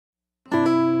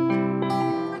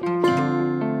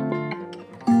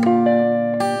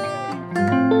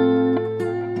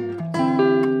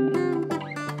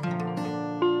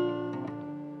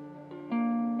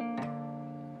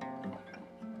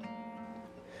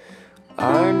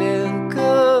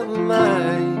Arnika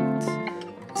might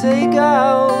take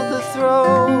out the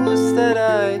throws that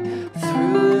I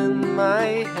threw in my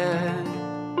head.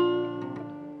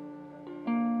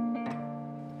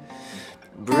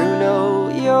 Bruno,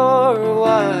 your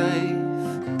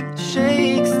wife,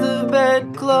 shakes the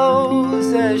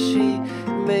bedclothes as she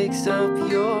makes up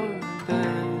your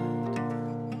bed.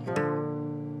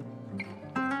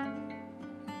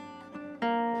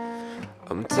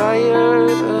 I'm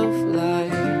tired of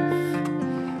life,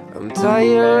 I'm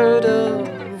tired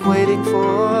of waiting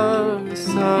for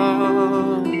someone.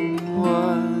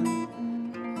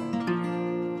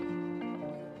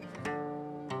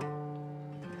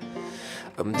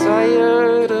 I'm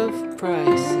tired of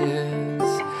prices,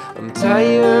 I'm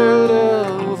tired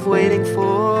of waiting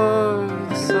for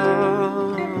something.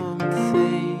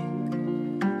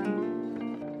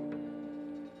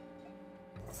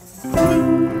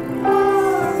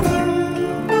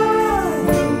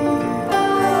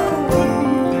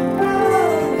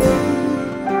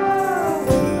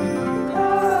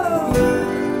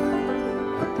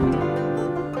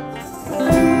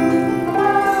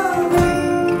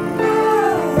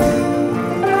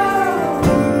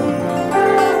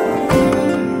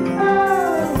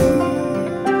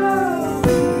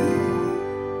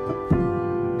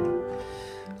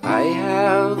 I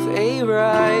have a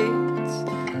right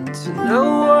to know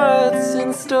what's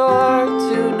in store,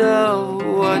 to know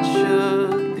what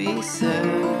should be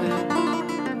said.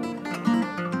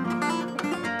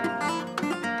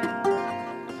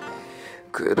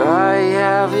 Could I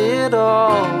have it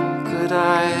all? Could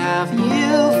I have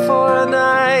you for a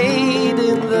night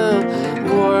in the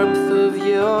warmth of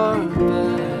your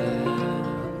bed?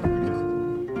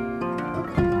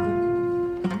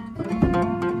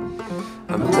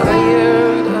 I'm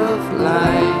tired of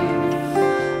life,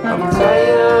 I'm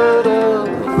tired of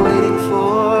waiting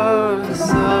for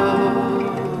someone.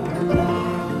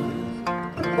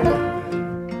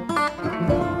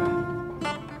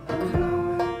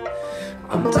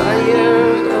 I'm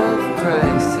tired of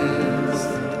prices,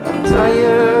 I'm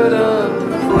tired of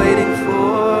waiting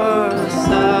for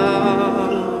something.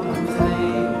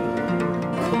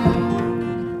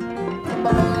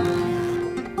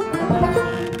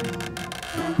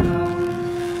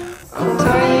 I'm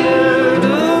tired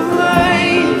of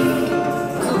life,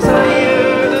 I'm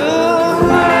tired of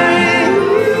life.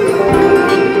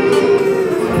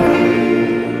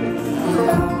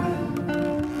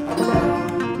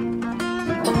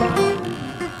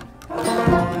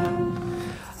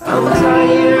 I'm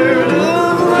tired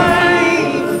of life,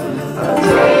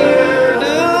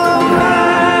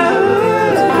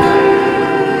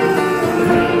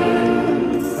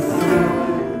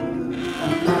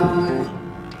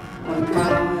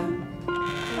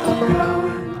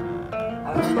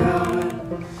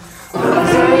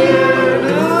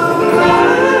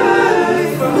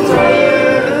 I'm tired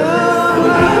of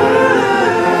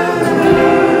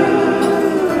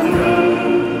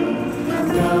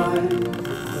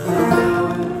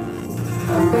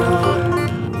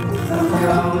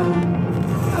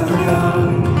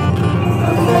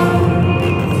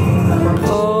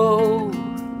Oh,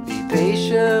 be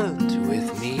patient with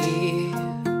me,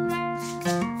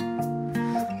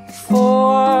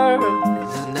 for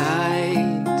the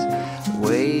night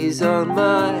weighs on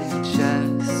my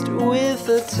chest with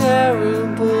a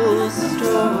terrible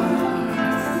storm.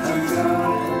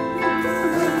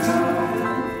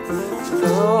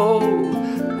 Though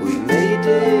we may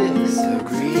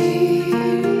disagree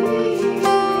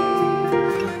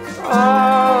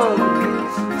on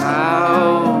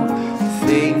how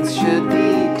things should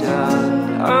be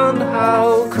done, on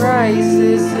how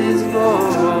crisis is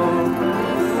born,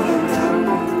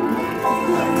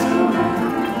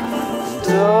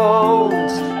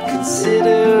 don't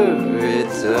consider it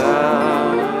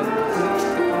done.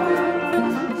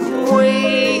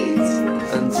 Wait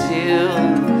until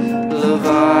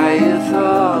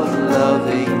Leviathan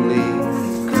lovingly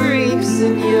creeps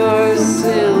in your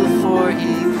sill, for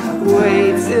he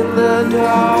waits in the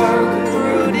dark,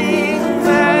 brooding